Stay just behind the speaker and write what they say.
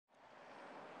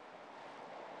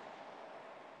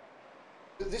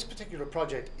this particular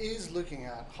project is looking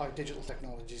at how digital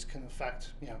technologies can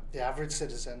affect, the average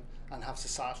citizen and have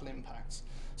societal impacts.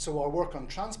 So our work on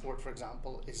transport, for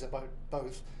example, is about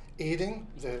both aiding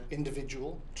the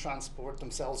individual transport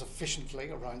themselves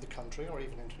efficiently around the country or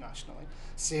even internationally,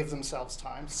 save themselves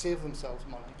time, save themselves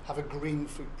money, have a green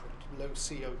footprint, low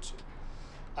CO2.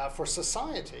 For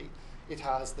society, it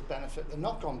has the benefit, the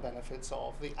knock-on benefits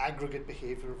of the aggregate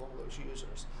behaviour of all those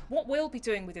users. What we'll be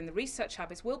doing within the Research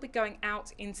Hub is we'll be going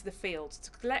out into the field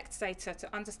to collect data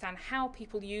to understand how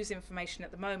people use information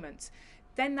at the moment.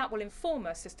 Then that will inform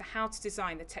us as to how to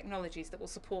design the technologies that will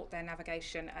support their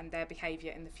navigation and their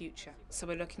behaviour in the future. So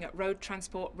we're looking at road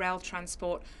transport, rail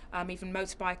transport, even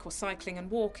motorbike or cycling and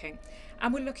walking.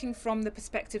 And we're looking from the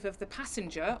perspective of the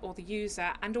passenger or the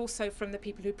user, and also from the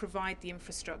people who provide the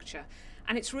infrastructure.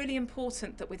 And it's really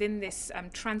important that within this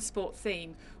transport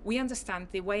theme, we understand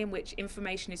the way in which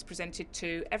information is presented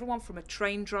to everyone from a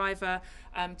train driver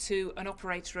to an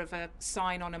operator of a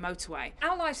sign on a motorway.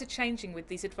 Our lives are changing with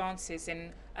these advances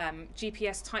in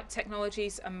GPS type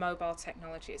technologies and mobile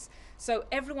technologies. So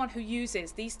everyone who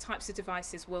uses these types of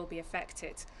devices will be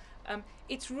affected.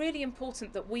 It's really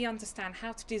important that we understand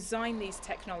how to design these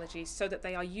technologies so that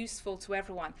they are useful to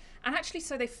everyone, and actually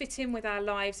so they fit in with our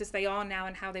lives as they are now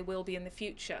and how they will be in the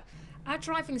future. Our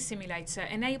driving simulator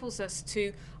enables us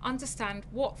to understand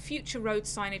what future road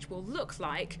signage will look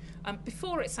like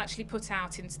before it's actually put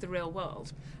out into the real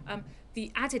world. The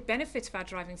added benefit of our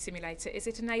driving simulator is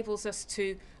it enables us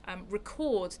to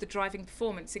record the driving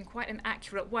performance in quite an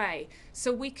accurate way,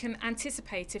 so we can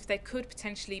anticipate if there could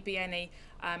potentially be any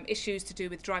issues to do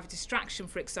with driver distraction,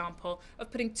 for example,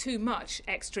 of putting too much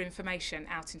extra information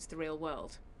out into the real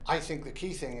world. I think the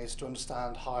key thing is to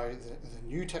understand how the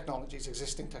new technologies,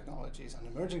 existing technologies and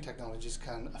emerging technologies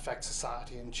can affect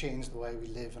society and change the way we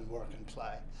live and work and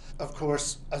play. Of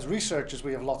course, as researchers,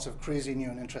 we have lots of crazy new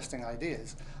and interesting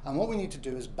ideas, and what we need to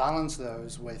do is balance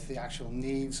those with the actual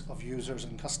needs of users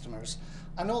and customers,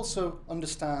 and also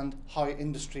understand how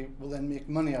industry will then make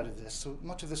money out of this. So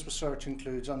much of this research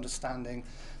includes understanding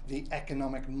the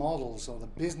economic models or the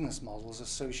business models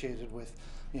associated with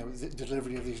the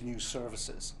delivery of these new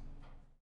services.